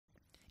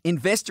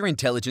Investor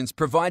intelligence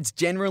provides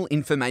general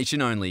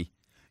information only.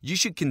 You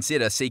should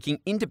consider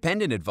seeking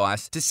independent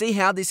advice to see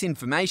how this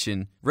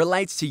information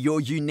relates to your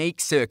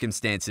unique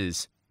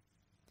circumstances.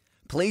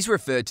 Please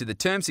refer to the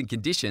terms and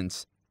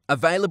conditions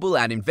available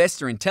at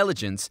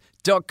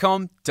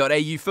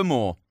investorintelligence.com.au for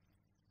more.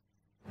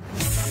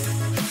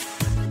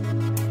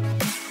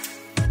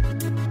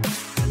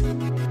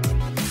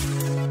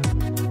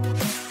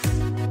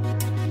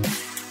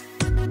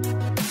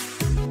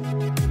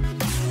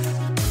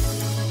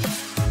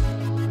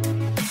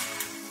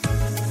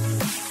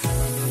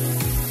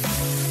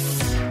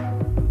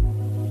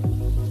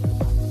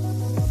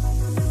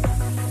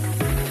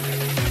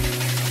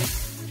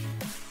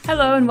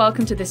 Hello and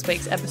welcome to this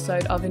week's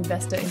episode of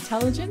Investor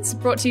Intelligence,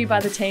 brought to you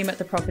by the team at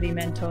the Property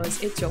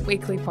Mentors. It's your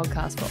weekly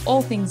podcast for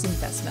all things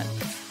investment.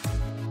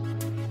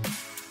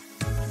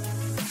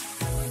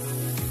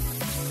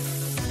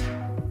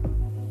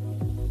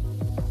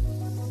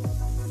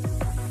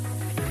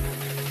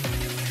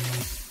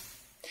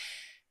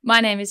 My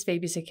name is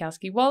Phoebe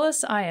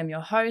Sikowski-Wallace. I am your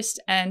host,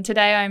 and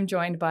today I'm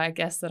joined by a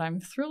guest that I'm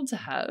thrilled to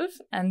have,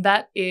 and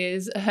that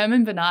is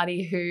Herman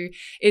Benade, who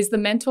is the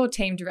Mentor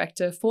Team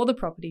Director for the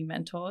Property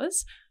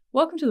Mentors.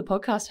 Welcome to the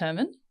podcast,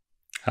 Herman.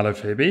 Hello,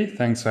 Phoebe.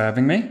 Thanks for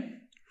having me.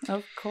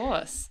 Of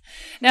course.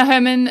 Now,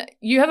 Herman,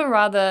 you have a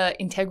rather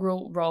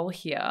integral role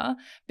here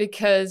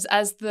because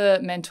as the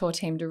Mentor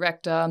Team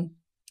Director,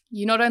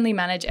 you not only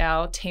manage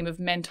our team of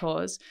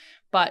mentors,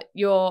 but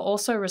you're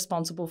also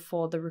responsible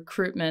for the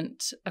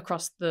recruitment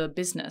across the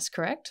business,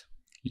 correct?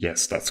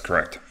 Yes, that's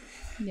correct.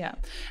 Yeah.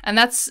 And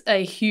that's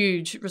a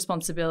huge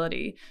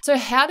responsibility. So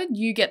how did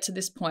you get to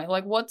this point?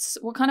 Like what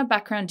kind of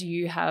background do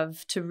you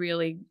have to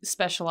really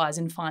specialize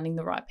in finding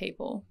the right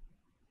people?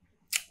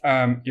 So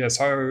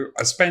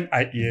I spent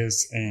 8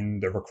 years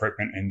in the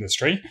recruitment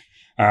industry.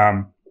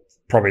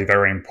 Probably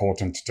very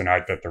important to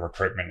note that the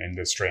recruitment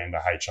industry and the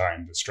HR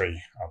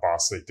industry are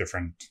vastly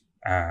different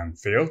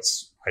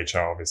fields. HR,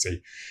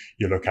 obviously,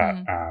 you look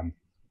at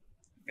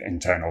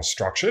internal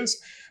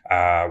structures.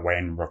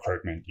 When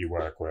recruitment, you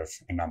work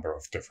with a number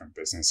of different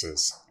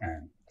businesses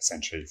and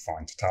essentially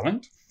find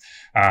talent.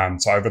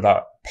 So over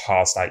the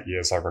past 8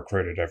 years, I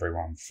recruited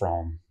everyone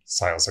from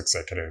sales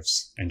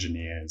executives,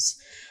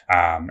 engineers,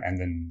 and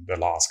then the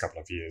last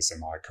couple of years in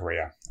my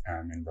career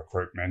in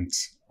recruitment,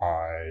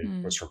 I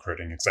was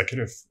recruiting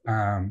executive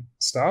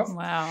staff.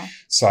 Wow.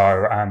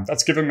 So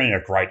that's given me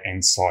a great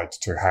insight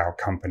to how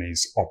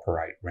companies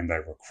operate when they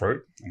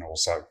recruit and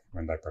also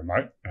when they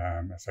promote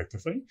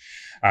effectively.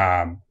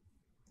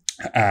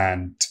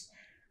 And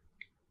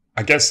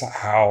I guess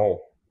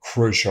how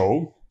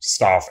crucial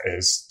staff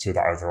is to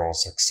the overall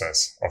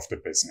success of the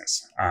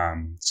business.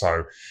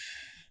 So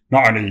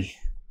not only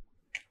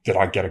did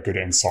I get a good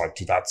insight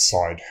to that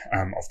side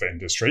of the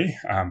industry,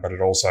 but it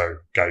also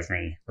gave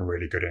me a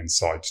really good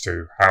insight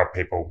to how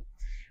people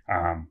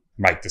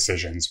make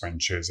decisions when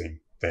choosing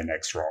their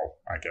next role,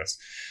 I guess.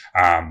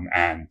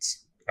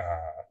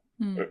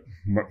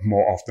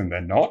 More often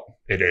than not,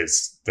 it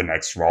is the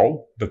next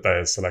role that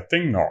they're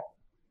selecting, not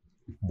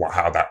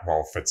how that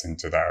role fits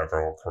into their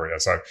overall career.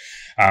 So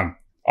I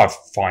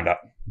find that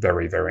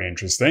very, very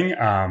interesting.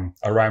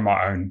 I ran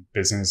my own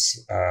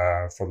business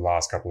for the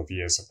last couple of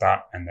years of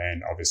that. And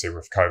then obviously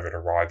with COVID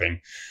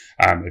arriving,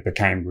 it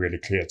became really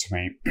clear to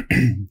me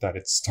that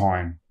it's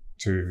time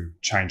to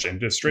change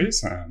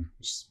industries. The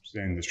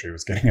industry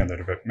was getting a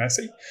little bit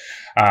messy.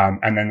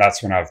 And then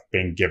that's when I've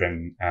been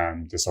given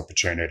this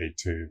opportunity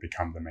to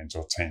become the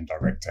Mentor Team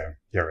Director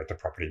here at the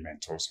Property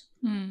Mentors.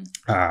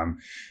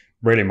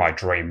 Really my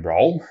dream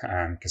role,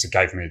 because it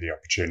gave me the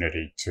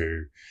opportunity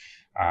to,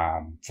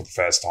 for the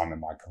first time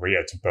in my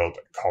career, to build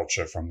a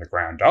culture from the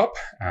ground up.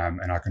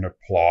 And I can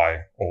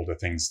apply all the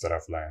things that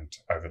I've learned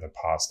over the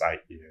past 8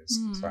 years.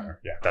 So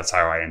yeah, that's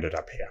how I ended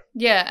up here.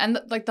 Yeah.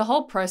 And like the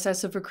whole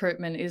process of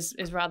recruitment is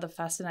rather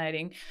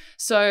fascinating.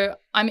 So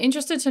I'm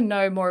interested to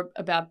know more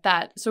about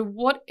that. So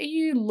what are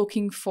you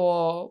looking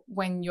for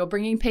when you're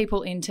bringing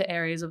people into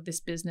areas of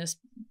this business,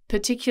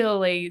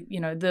 particularly,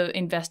 the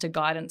investor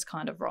guidance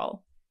kind of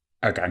role?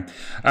 Okay.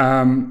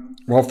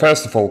 Well,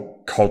 first of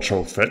all,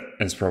 cultural fit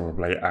is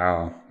probably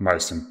our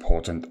most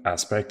important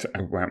aspect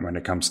when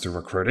it comes to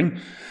recruiting.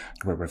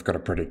 We've got a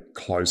pretty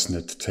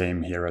close-knit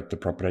team here at the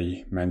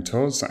Property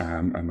Mentors,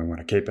 and we want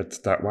to keep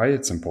it that way.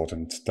 It's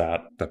important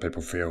that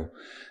people feel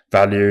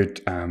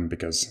valued,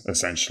 because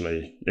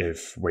essentially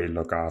if we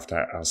look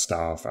after our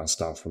staff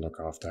will look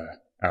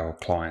after our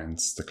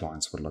clients, the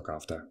clients will look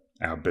after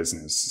our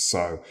business.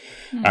 So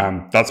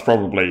that's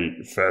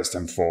probably first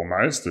and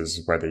foremost,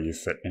 is whether you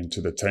fit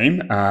into the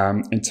team.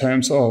 In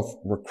terms of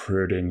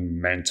recruiting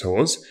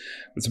mentors,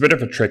 it's a bit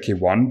of a tricky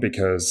one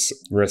because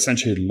we're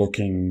essentially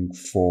looking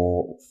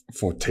for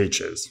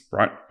teachers,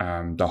 right?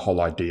 The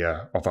whole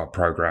idea of our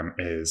program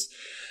is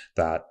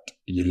that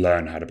you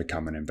learn how to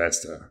become an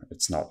investor.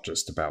 It's not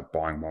just about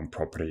buying one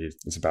property.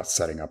 It's about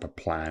setting up a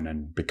plan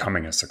and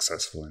becoming a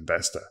successful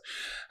investor.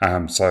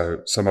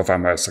 So some of our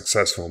most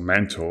successful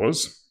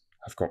mentors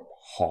have got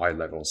high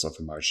levels of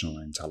emotional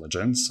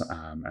intelligence,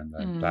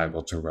 and they're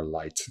able to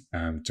relate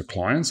to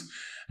clients.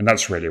 And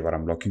that's really what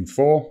I'm looking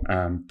for.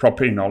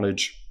 Property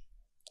knowledge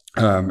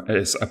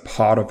is a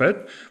part of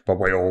it, but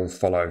we all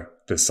follow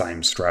the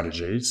same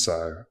strategy.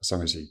 So as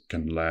long as you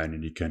can learn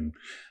and you can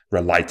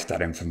relate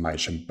that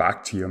information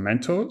back to your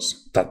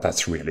mentors,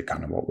 that's really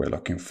kind of what we're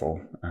looking for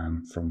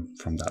from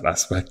that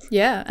aspect.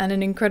 Yeah, and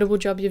an incredible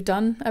job you've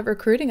done at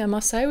recruiting, I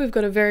must say. We've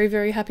got a very,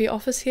 very happy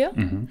office here.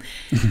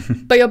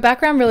 But your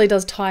background really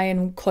does tie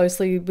in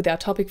closely with our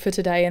topic for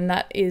today, and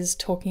that is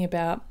talking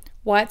about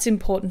why it's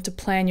important to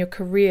plan your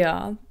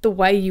career the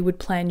way you would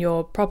plan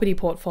your property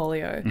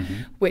portfolio,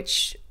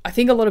 which I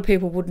think a lot of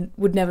people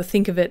would never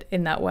think of it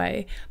in that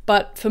way.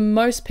 But for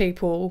most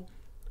people,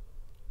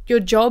 your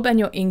job and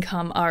your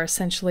income are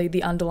essentially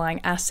the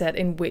underlying asset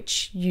in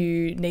which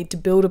you need to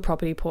build a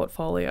property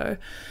portfolio.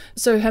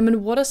 So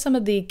Herman, what are some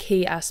of the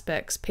key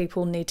aspects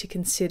people need to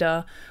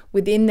consider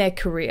within their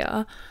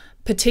career,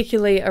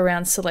 particularly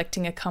around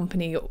selecting a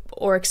company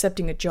or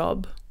accepting a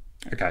job?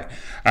 Okay.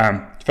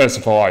 First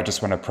of all, I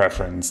just want to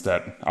preference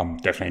that I'm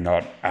definitely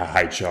not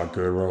a HR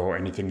guru or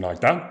anything like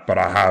that, but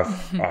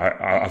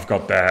I've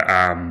got the,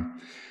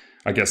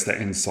 I guess the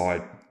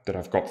insight that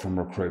I've got from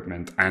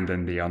recruitment and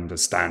then the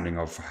understanding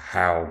of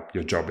how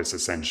your job is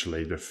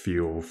essentially the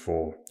fuel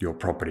for your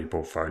property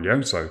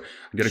portfolio. So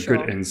I get a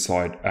good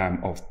insight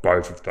of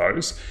both of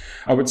those.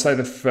 I would say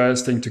the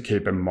first thing to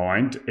keep in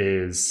mind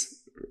is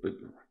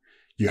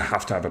you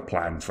have to have a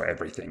plan for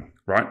everything,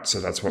 right?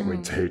 So that's what we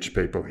teach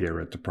people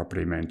here at the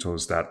Property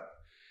Mentors, that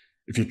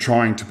if you're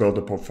trying to build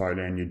a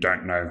portfolio and you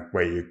don't know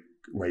where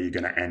you're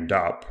going to end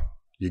up,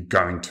 you're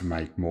going to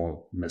make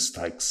more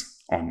mistakes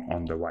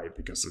on the way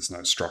because there's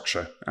no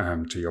structure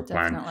to your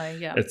plan.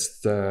 Definitely, yeah.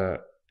 It's the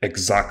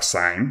exact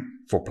same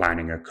for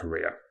planning a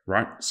career,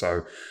 right?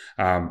 So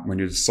when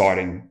you're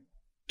deciding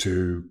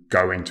to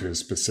go into a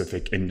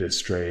specific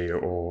industry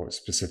or a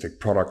specific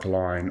product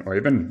line or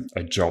even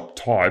a job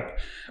type,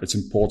 it's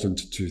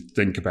important to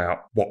think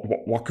about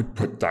what could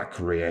put that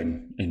career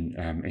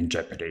in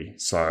jeopardy.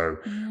 So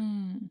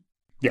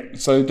yeah,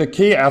 so the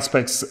key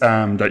aspects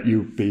that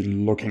you'd be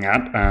looking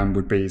at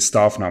would be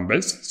staff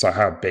numbers. So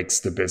how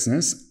big's the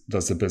business?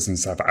 Does the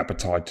business have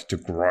appetite to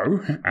grow?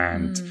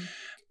 And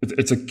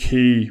it's a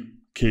key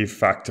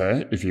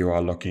factor if you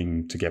are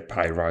looking to get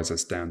pay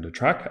rises down the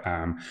track.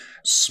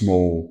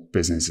 Small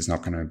business is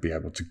not going to be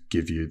able to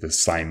give you the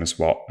same as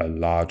what a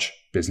large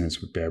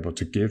business would be able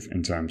to give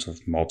in terms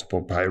of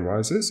multiple pay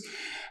rises.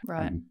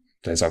 Right.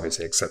 There's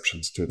obviously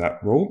exceptions to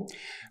that rule.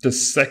 The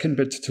second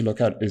bit to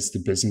look at is the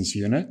business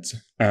unit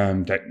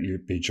that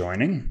you'd be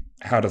joining.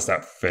 How does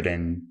that fit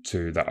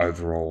into the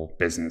overall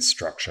business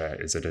structure?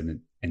 Is it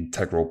an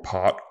integral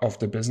part of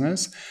the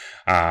business?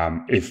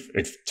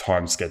 If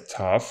times get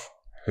tough,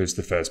 who's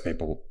the first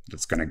people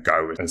that's going to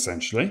go,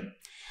 essentially?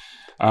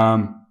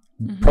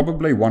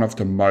 Probably one of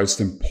the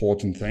most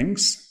important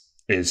things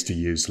is to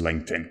use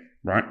LinkedIn,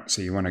 right?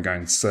 So you want to go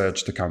and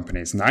search the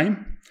company's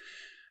name.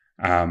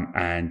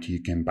 And you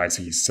can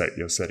basically set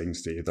your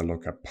settings to either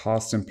look at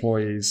past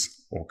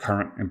employees or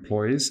current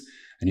employees,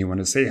 and you want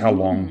to see how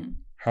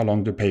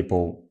long do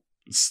people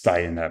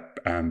stay in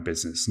that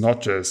business,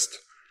 not just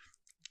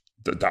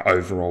the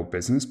overall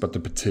business, but the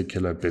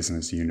particular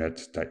business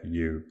unit that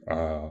you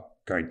are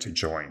going to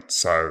join.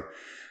 So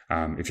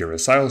if you're a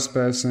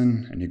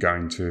salesperson and you're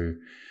going to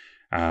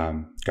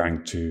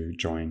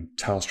join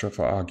Telstra,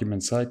 for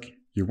argument's sake,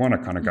 you want to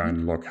kind of go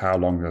and look how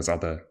long those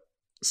other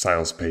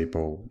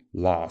salespeople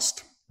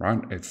last, right?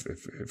 If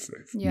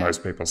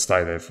most people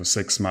stay there for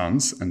 6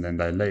 months and then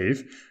they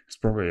leave, there's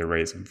probably a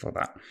reason for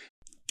that.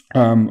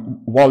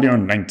 While you're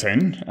on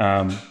LinkedIn,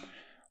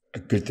 a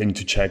good thing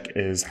to check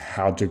is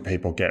how do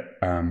people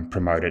get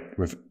promoted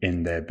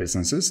within their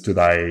businesses? Do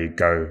they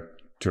go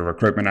to a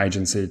recruitment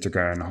agency to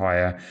go and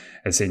hire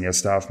a senior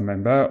staff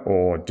member,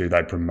 or do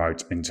they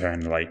promote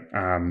internally?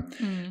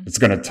 It's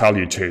going to tell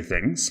you two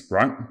things,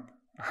 right?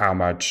 How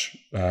much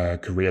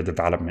career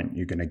development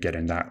you're going to get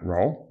in that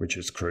role, which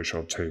is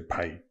crucial to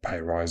pay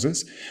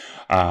rises.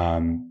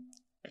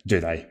 Do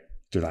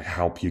they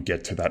help you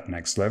get to that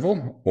next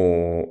level?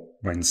 Or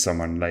when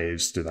someone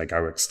leaves, do they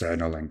go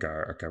external and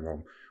go, okay,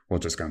 well, we'll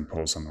just go and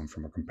pull someone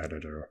from a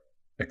competitor,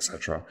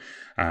 etc.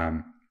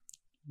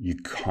 You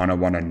kind of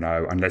want to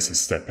know, unless you're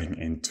stepping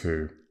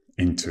into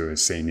a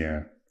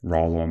senior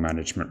role or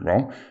management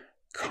role,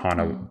 kind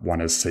of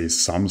want to see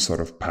some sort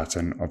of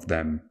pattern of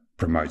them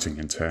promoting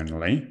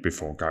internally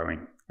before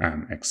going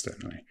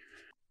externally.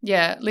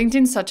 Yeah,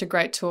 LinkedIn's such a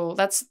great tool.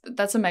 That's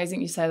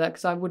amazing you say that,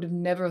 because I would have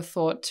never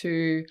thought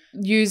to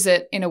use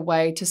it in a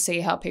way to see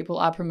how people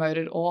are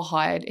promoted or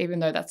hired, even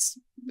though that's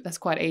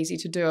quite easy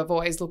to do. I've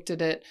always looked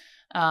at it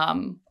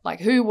like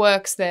who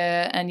works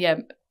there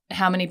and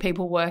how many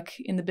people work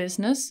in the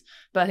business.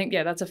 But I think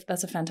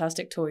that's a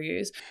fantastic tool to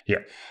use.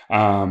 Yeah.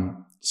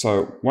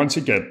 So once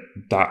you get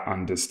that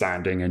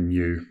understanding and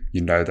you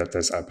know that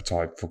there's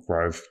appetite for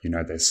growth, you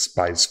know there's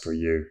space for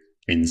you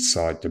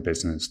inside the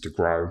business to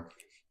grow,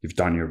 you've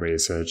done your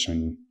research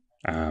and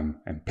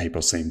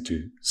people seem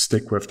to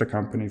stick with the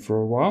company for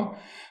a while,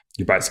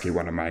 you basically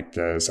want to make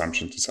the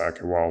assumption to say,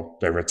 okay, well,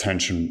 their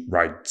retention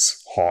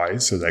rate's high,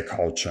 so their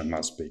culture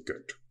must be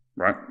good,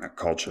 right? Now,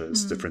 culture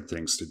is different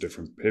things to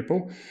different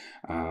people,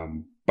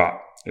 but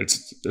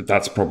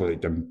that's probably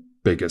the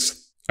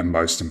biggest and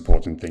most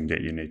important thing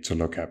that you need to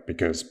look at,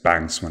 because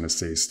banks want to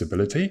see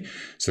stability.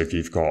 So if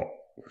you've got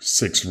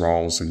 6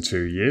 roles in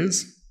 2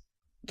 years,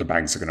 the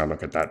banks are going to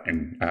look at that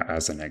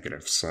as a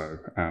negative. So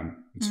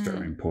it's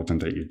very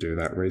important that you do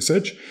that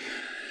research.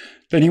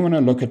 Then you want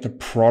to look at the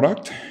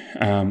product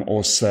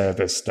or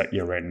service that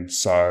you're in.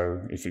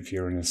 So if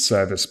you're in a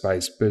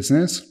service-based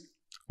business,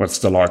 what's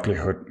the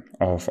likelihood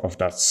of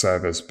that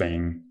service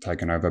being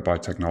taken over by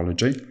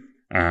technology?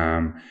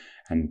 And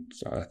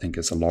I think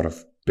there's a lot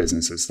of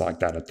businesses like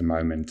that at the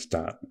moment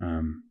that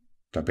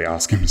they'll be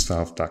asking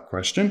themselves that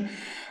question.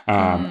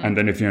 And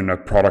then if you're in a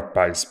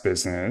product-based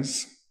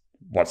business,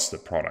 what's the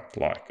product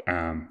like?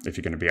 If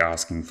you're going to be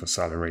asking for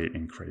salary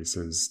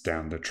increases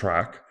down the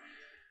track,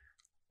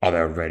 are they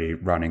already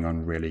running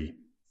on really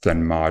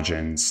thin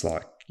margins?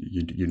 Like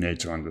you need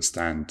to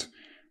understand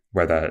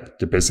whether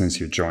the business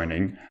you're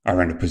joining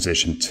are in a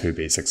position to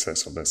be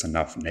successful. There's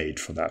enough need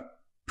for that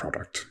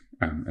product,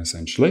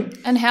 essentially.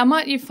 And how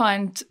might you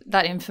find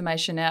that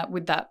information out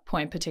with that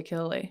point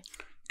particularly?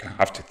 I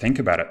have to think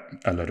about it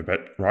a little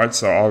bit, right?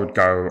 So I would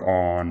go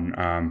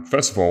on,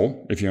 first of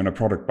all, if you're in a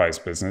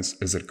product-based business,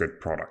 is it a good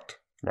product,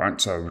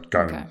 right? So I would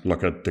go and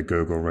look at the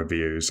Google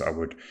reviews. I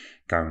would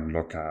go and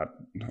look at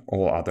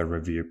all other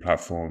review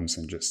platforms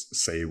and just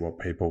see what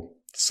people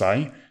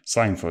say.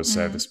 Same for a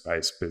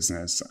service-based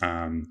business.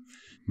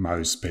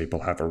 Most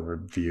people have a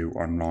review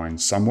online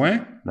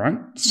somewhere, right?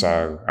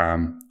 So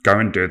go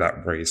and do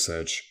that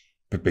research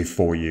but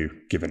before you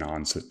give an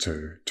answer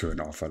to an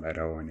offer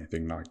letter or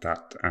anything like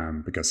that.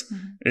 Because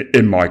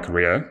in my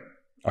career,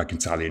 I can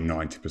tell you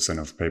 90%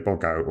 of people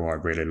go, oh, I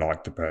really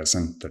like the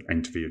person that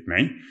interviewed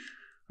me.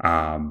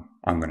 I'm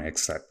going to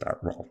accept that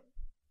role.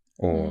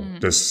 Or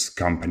this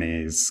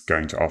company is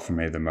going to offer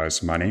me the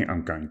most money.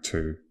 I'm going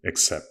to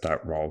accept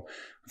that role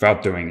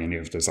without doing any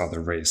of this other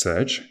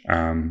research.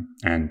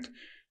 And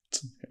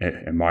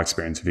in my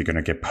experience, if you're going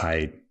to get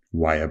paid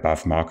way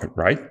above market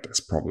rate,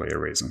 there's probably a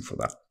reason for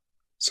that.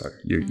 So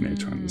you need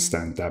to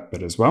understand that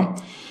bit as well.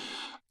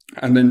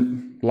 And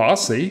then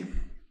lastly,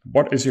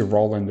 what is your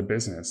role in the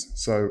business?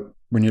 So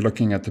when you're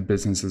looking at the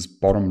business's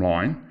bottom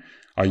line,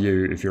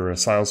 if you're a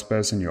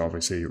salesperson, you're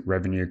obviously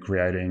revenue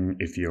creating.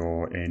 If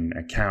you're in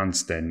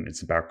accounts, then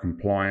it's about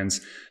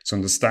compliance. So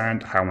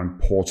understand how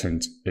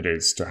important it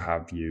is to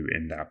have you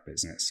in that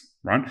business,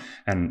 right?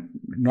 And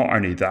not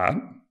only that,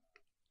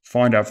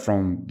 find out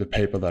from the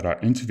people that are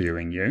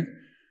interviewing you,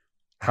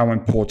 how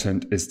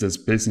important is this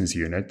business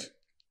unit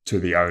to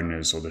the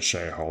owners or the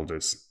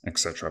shareholders,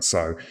 etc.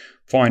 So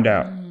find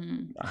out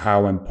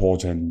how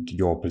important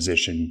your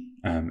position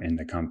in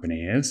the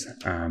company is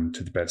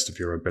to the best of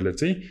your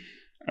ability,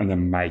 and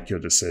then make your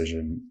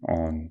decision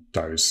on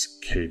those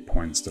key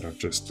points that I've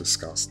just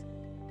discussed.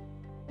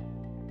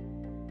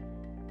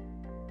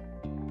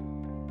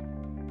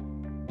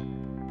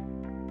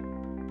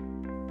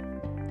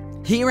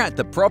 Here at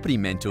the Property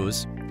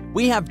Mentors,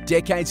 we have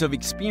decades of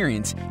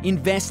experience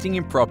investing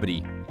in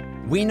property.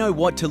 We know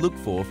what to look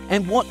for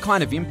and what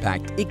kind of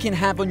impact it can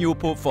have on your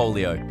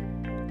portfolio.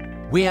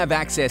 We have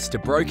access to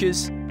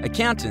brokers,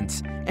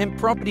 accountants, and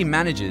property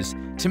managers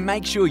to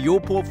make sure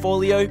your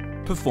portfolio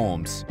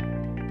performs.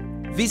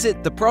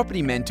 Visit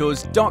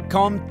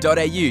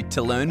thepropertymentors.com.au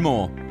to learn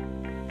more.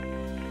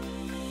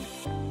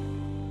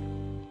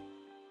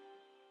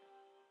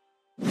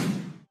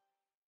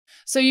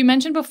 So you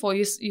mentioned before,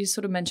 you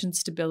sort of mentioned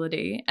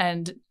stability,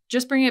 and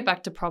just bringing it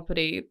back to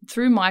property,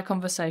 through my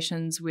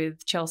conversations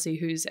with Chelsea,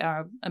 who's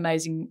our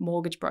amazing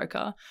mortgage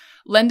broker,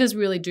 lenders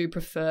really do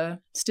prefer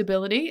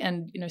stability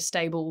and,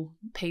 stable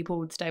people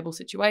with stable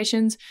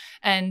situations.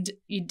 And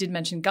you did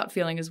mention gut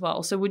feeling as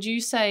well. So would you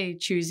say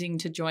choosing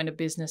to join a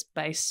business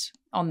based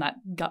on that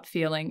gut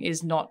feeling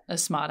is not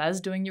as smart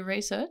as doing your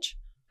research?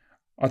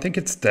 I think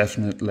it's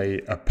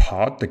definitely a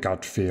part. The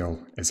gut feel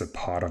is a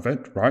part of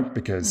it, right?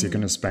 Because you're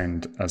going to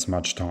spend as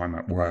much time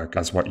at work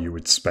as what you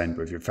would spend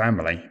with your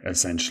family,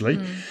 essentially.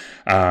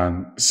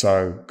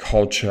 So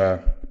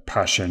culture,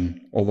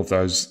 passion, all of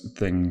those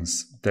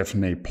things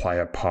definitely play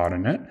a part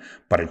in it,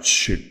 but it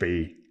should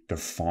be the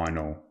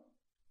final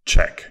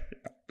check.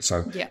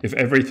 So if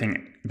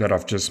everything that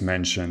I've just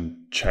mentioned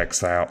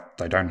checks out,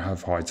 they don't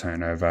have high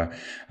turnover,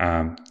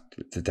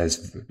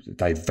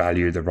 they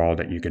value the role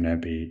that you're going to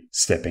be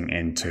stepping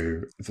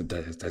into,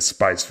 there's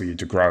space for you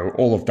to grow,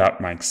 all of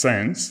that makes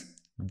sense,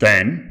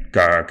 then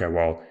go, okay,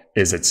 well,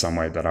 is it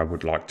somewhere that I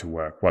would like to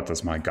work? What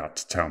does my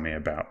gut tell me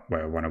about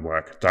where I want to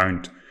work?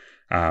 Don't,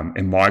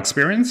 in my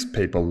experience,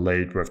 people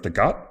lead with the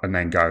gut and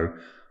then go,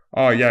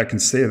 oh yeah, I can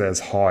see there's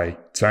high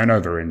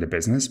turnover in the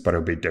business, but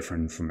it'll be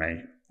different for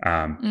me.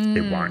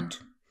 It won't.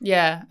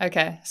 Yeah,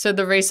 okay. So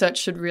the research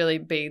should really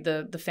be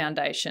the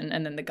foundation,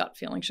 and then the gut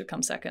feeling should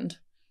come second.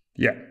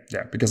 Yeah.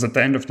 Because at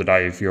the end of the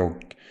day, if you're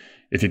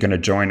going to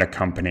join a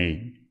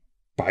company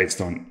based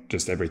on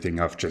just everything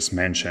I've just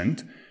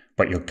mentioned,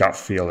 but your gut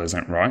feel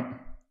isn't right,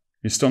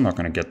 you're still not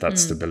going to get that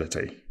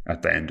stability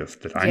at the end of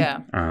the day.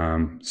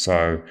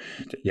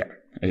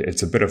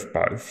 It's a bit of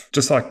both.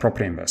 Just like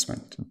property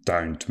investment,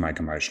 don't make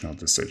emotional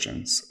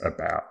decisions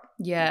about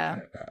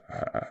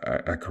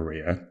a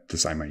career the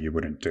same way you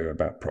wouldn't do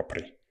about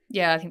property.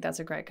 Yeah, I think that's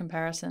a great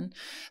comparison.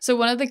 So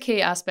one of the key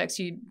aspects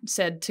you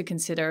said to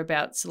consider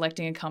about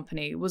selecting a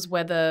company was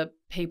whether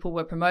people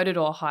were promoted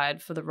or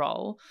hired for the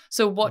role.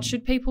 So what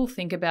should people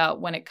think about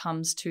when it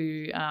comes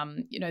to,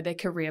 their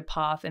career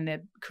path and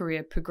their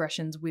career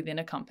progressions within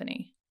a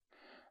company?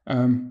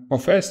 Well,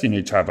 first you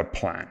need to have a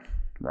plan,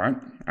 right?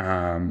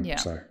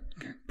 So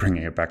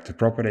bringing it back to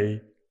property,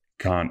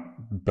 can't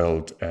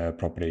build a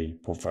property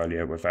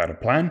portfolio without a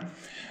plan.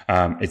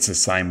 It's the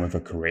same with a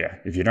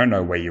career. If you don't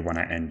know where you want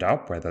to end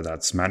up, whether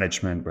that's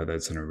management, whether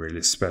it's in a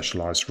really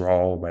specialized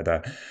role,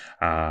 whether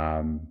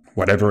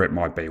whatever it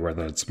might be,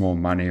 whether it's more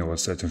money or a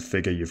certain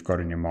figure you've got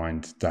in your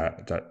mind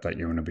that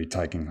you want to be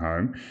taking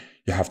home,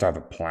 you have to have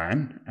a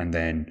plan and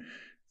then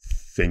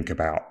think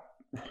about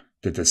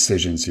the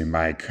decisions you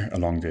make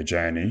along the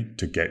journey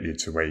to get you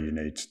to where you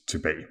need to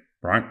be,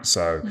 right?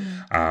 So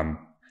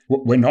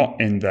we're not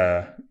in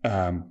the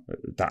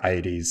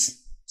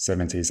 80s,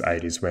 70s,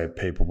 80s where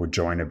people would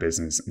join a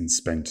business and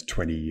spend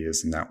 20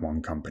 years in that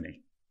one company,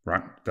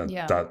 right?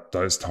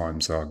 Those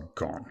times are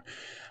gone.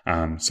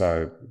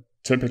 So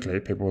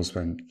typically people will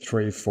spend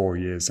 3-4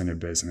 years in a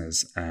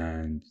business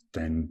and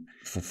then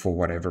for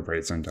whatever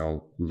reason,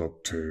 they'll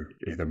look to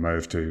either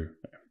move to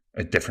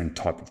a different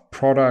type of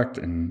product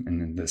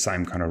in the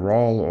same kind of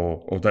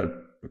role or that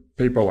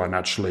people are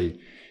naturally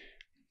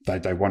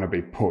they want to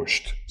be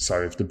pushed.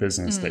 So if the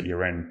business that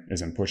you're in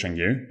isn't pushing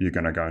you, you're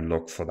going to go and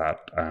look for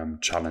that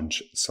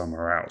challenge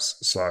somewhere else.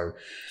 So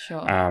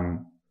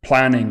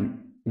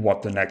planning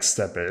what the next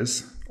step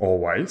is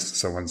always.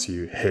 So once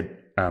you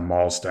hit a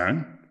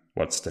milestone,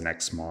 what's the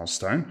next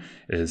milestone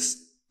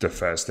is the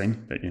first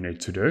thing that you need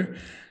to do.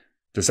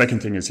 The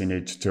second thing is you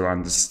need to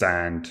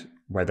understand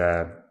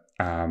whether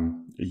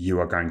you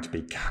are going to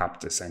be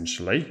capped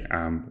essentially.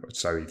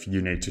 So if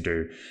you need to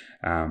do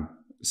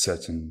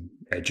certain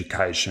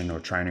education or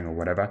training or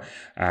whatever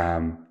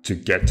to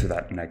get to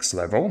that next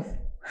level,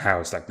 how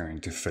is that going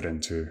to fit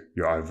into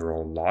your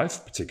overall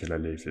life,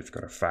 particularly if you've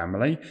got a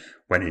family?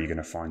 When are you going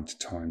to find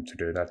time to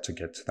do that to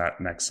get to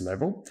that next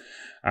level?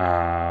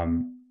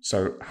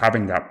 So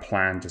having that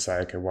plan to say,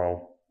 okay,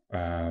 well,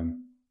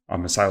 I'm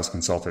a sales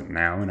consultant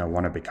now and I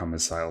want to become a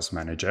sales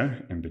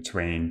manager. In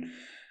between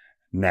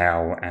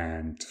now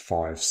and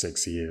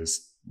 5-6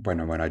 years,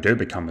 when I do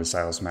become a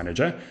sales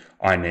manager,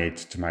 I need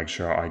to make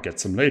sure I get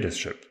some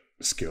leadership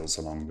skills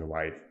along the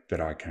way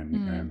that I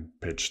can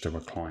pitch to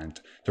a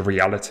client. The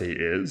reality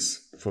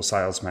is for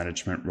sales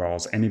management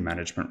roles, any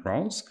management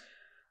roles,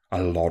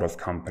 a lot of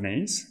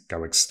companies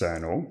go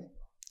external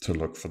to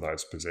look for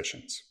those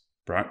positions,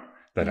 right?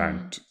 They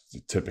don't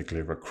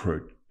typically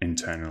recruit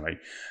internally.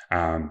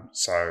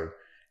 So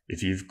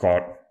if you've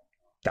got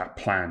that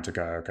plan to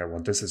go, okay,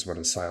 well, this is what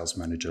a sales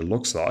manager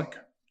looks like.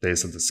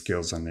 These are the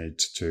skills I need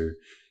to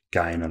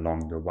gain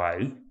along the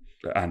way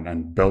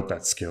and build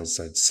that skill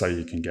set so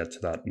you can get to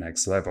that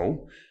next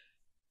level.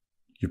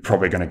 You're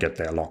probably going to get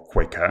there a lot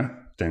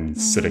quicker than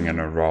sitting in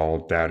a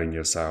role, doubting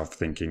yourself,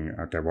 thinking,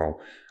 okay, well,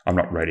 I'm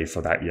not ready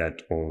for that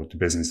yet. Or the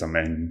business I'm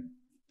in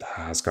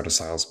has got a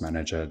sales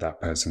manager.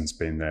 That person's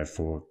been there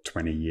for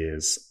 20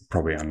 years.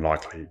 Probably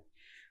unlikely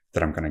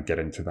that I'm going to get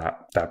into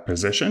that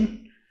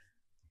position.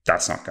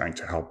 That's not going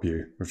to help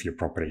you with your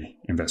property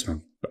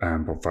investment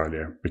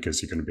portfolio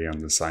because you're going to be on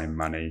the same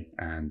money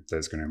and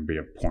there's going to be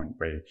a point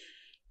where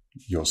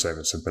your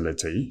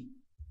serviceability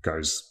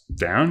goes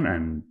down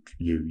and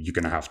you're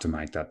going to have to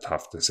make that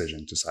tough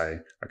decision to say,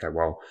 okay,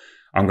 well,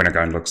 I'm going to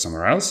go and look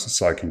somewhere else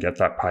so I can get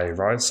that pay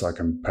rise, so I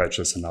can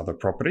purchase another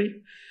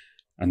property.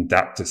 And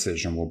that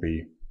decision will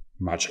be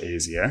much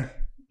easier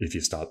if you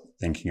start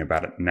thinking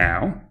about it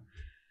now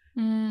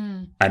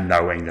and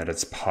knowing that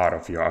it's part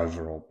of your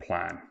overall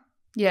plan.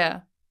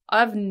 Yeah.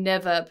 I've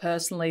never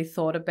personally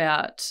thought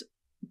about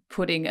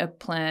putting a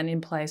plan in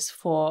place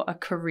for a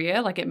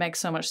career. Like, it makes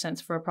so much sense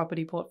for a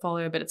property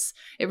portfolio, but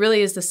it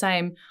really is the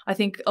same. I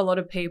think a lot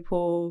of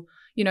people,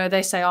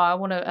 they say, I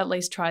want to at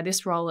least try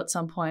this role at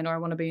some point, or I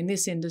want to be in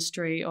this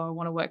industry, or I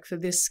want to work for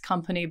this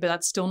company, but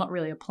that's still not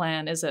really a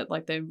plan, is it?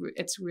 Like,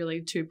 it's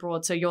really too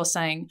broad. So you're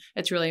saying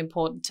it's really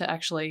important to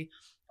actually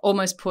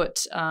almost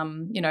put,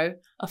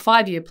 a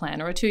 5-year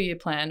plan or a 2-year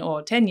plan or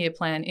a 10-year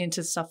plan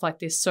into stuff like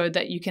this so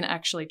that you can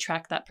actually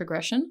track that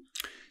progression?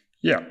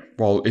 Yeah.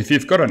 Well, if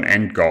you've got an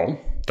end goal,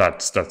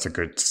 that's a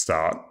good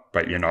start,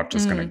 but you're not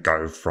just going to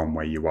go from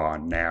where you are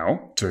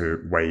now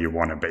to where you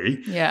want to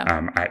be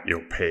at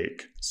your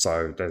peak.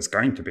 So there's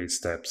going to be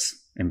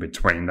steps in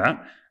between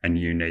that, and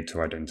you need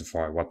to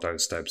identify what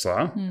those steps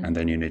are. And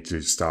then you need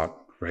to start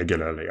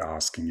regularly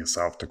asking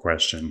yourself the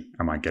question,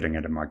 am I getting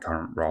it in my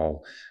current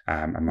role?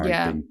 Am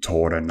I being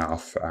taught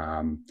enough?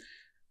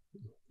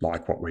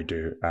 Like what we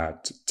do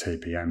at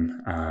TPM,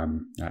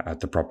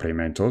 at the Property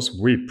Mentors,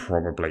 we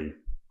probably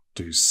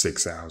do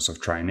 6 hours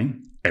of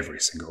training every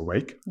single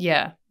week.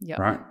 Yeah.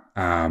 Right?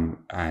 And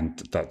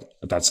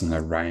that's in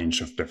a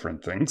range of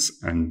different things.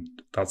 And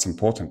that's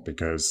important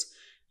because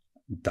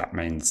that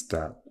means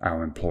that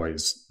our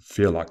employees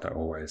feel like they're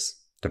always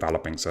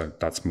developing. So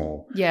that's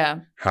more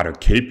how to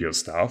keep your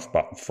staff,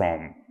 but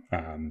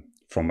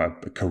from a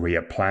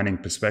career planning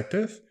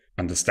perspective,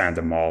 understand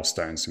the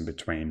milestones in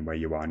between where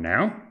you are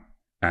now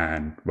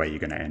and where you're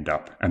going to end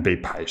up, and be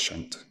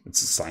patient.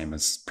 It's the same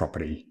as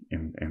property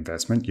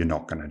investment. You're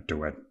not going to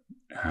do it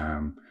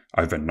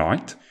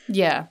overnight.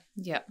 Yeah.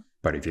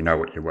 But if you know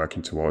what you're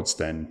working towards,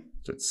 then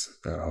it's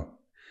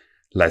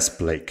less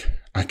bleak,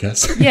 I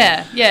guess.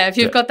 Yeah. If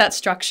you've got that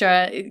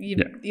structure,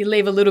 you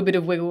leave a little bit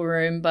of wiggle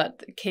room,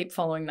 but keep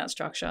following that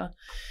structure.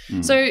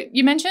 So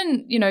you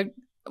mentioned,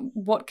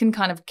 what can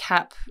kind of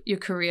cap your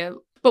career,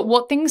 but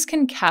what things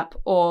can cap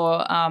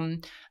or,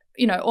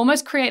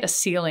 almost create a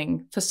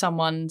ceiling for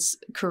someone's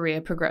career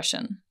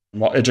progression?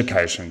 Well,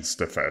 education's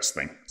the first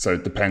thing. So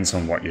it depends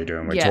on what you're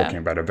doing. We're talking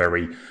about a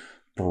very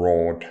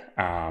broad,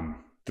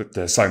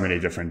 there's so many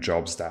different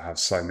jobs that have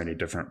so many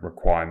different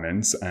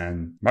requirements,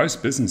 and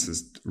most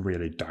businesses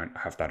really don't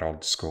have that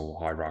old school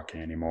hierarchy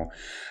anymore.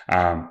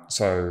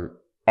 So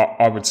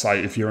I would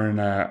say if you're in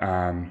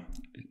a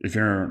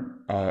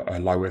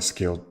lower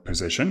skilled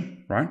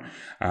position, right,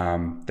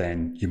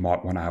 then you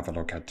might want to have a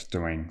look at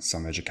doing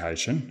some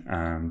education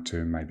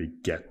to maybe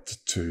get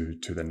to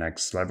the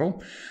next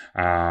level.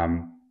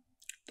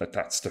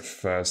 That's the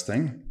first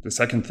thing. The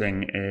second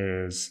thing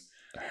is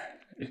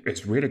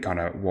it's really kind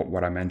of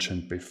what I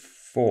mentioned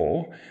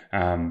before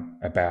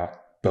about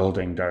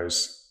building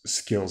those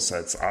skill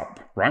sets up,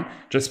 right?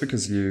 Just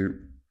because you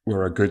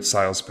were a good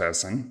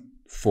salesperson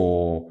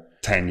for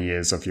 10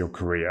 years of your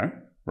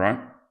career, right?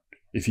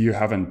 If you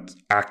haven't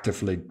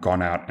actively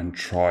gone out and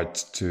tried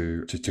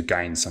to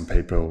gain some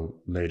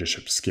people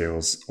leadership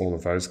skills, all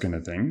of those kind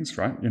of things,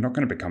 right? You're not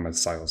going to become a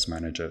sales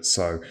manager.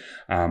 So,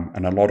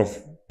 and a lot of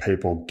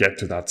people get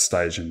to that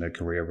stage in their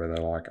career where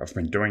they're like, I've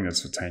been doing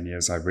this for 10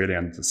 years. I really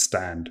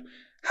understand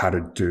how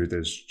to do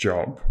this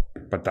job,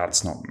 but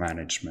that's not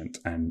management.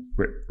 And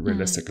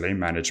realistically,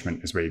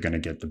 management is where you're going to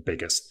get the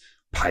biggest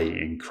pay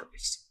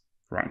increase,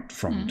 right?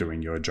 From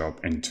doing your job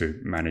into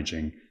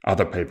managing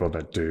other people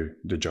that do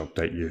the job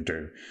that you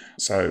do.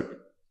 So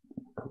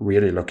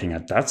really looking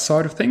at that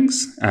side of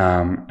things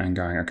and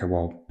going, okay,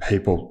 well,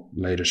 people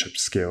leadership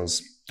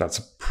skills, that's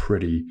a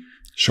pretty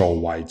sure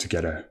way to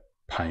get a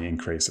pay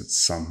increase at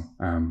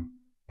some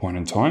point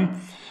in time.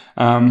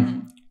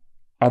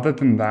 Other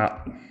than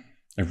that,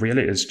 it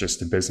really is just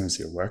the business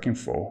you're working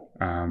for.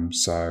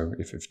 So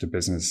if the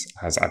business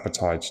has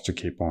appetite to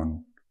keep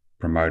on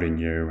promoting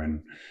you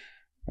and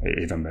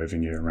even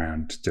moving you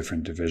around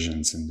different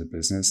divisions in the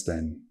business,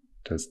 then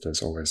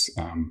there's always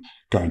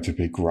going to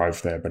be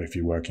growth there. But if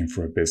you're working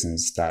for a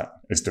business that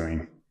is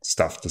doing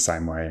stuff the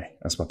same way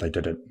as what they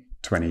did it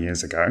 20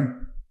 years ago,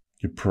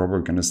 you're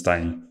probably going to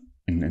stay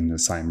in the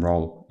same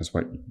role as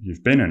what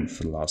you've been in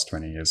for the last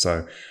 20 years.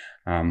 So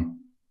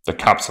the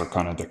caps are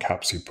kind of the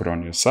caps you put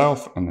on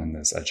yourself, and then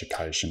there's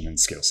education and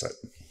skill set.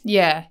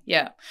 Yeah.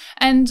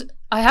 And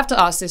I have to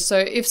ask this. So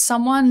if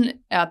someone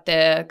out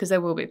there, because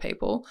there will be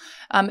people,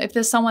 if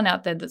there's someone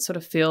out there that sort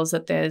of feels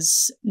that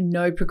there's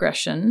no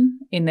progression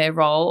in their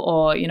role,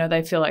 or,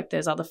 they feel like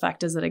there's other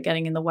factors that are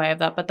getting in the way of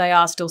that, but they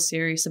are still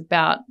serious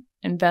about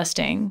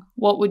investing,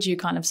 what would you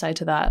kind of say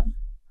to that?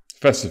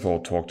 First of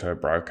all, talk to a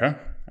broker.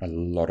 A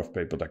lot of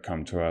people that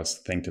come to us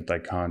think that they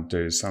can't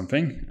do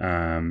something,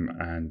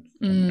 and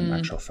in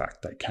actual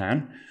fact, they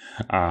can.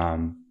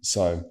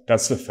 So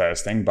that's the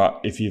first thing. But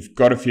if you've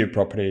got a few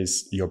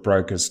properties, your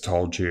broker's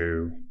told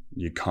you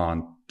you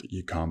can't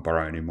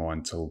borrow anymore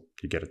until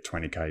you get a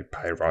 20K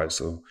pay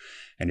rise or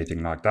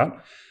anything like that.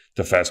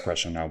 The first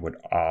question I would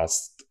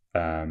ask,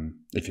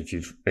 if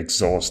you've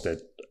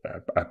exhausted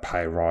a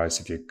pay rise,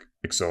 if you're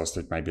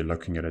exhausted maybe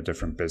looking at a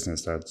different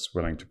business that's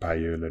willing to pay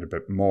you a little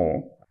bit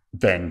more,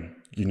 then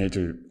you need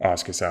to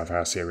ask yourself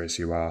how serious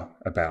you are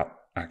about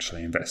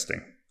actually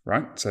investing,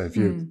 right? So if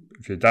you're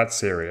that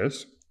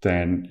serious,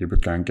 then you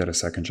would go and get a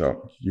second job.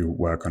 You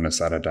work on a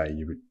Saturday,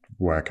 you would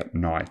work at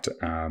night,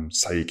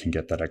 so you can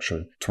get that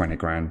extra 20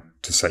 grand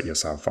to set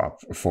yourself up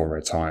for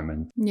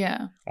retirement.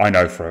 Yeah. I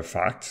know for a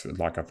fact,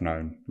 like I've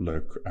known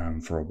Luke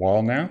for a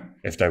while now,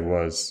 if there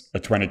was a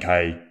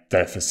 20K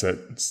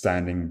deficit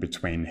standing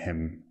between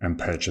him and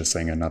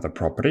purchasing another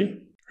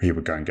property, he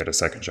would go and get a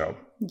second job.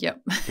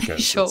 Yep,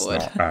 Because sure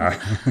would.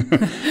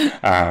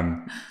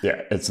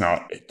 It's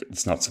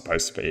not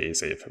supposed to be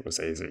easy. If it was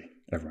easy,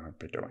 everyone would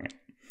be doing it.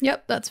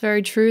 Yep, that's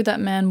very true. That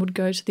man would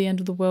go to the end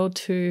of the world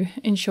to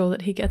ensure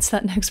that he gets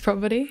that next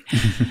property.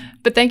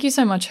 But thank you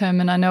so much,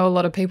 Herman. I know a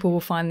lot of people will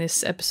find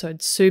this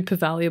episode super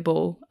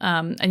valuable.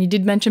 And you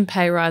did mention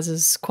pay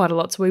rises quite a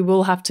lot, so we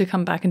will have to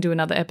come back and do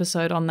another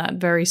episode on that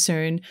very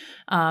soon,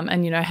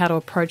 and how to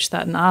approach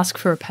that and ask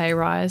for a pay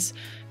rise,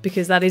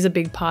 because that is a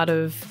big part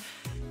of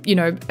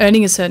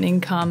earning a certain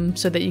income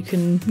so that you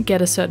can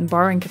get a certain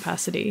borrowing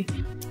capacity.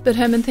 But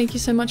Herman, thank you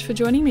so much for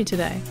joining me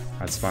today.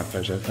 That's my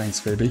pleasure. Thanks,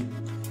 Phoebe.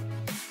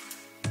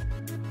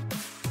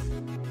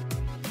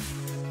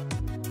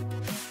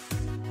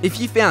 If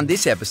you found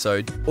this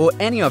episode or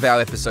any of our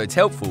episodes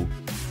helpful,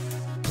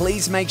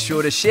 please make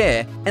sure to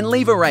share and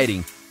leave a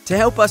rating to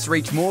help us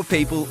reach more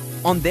people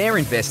on their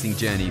investing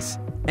journeys.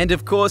 And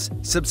of course,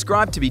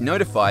 subscribe to be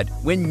notified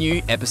when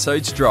new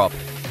episodes drop.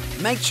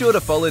 Make sure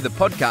to follow the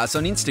podcast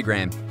on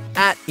Instagram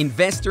at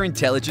Investor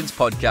Intelligence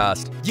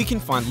Podcast. You can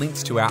find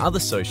links to our other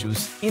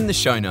socials in the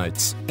show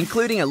notes,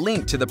 including a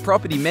link to the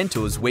Property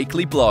Mentors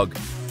weekly blog.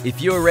 If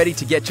you're ready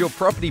to get your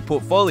property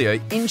portfolio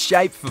in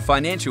shape for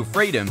financial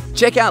freedom,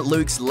 check out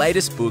Luke's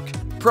latest book,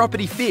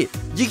 Property Fit.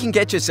 You can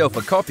get yourself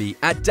a copy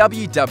at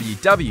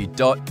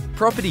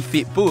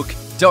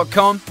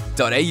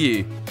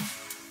www.propertyfitbook.com.au.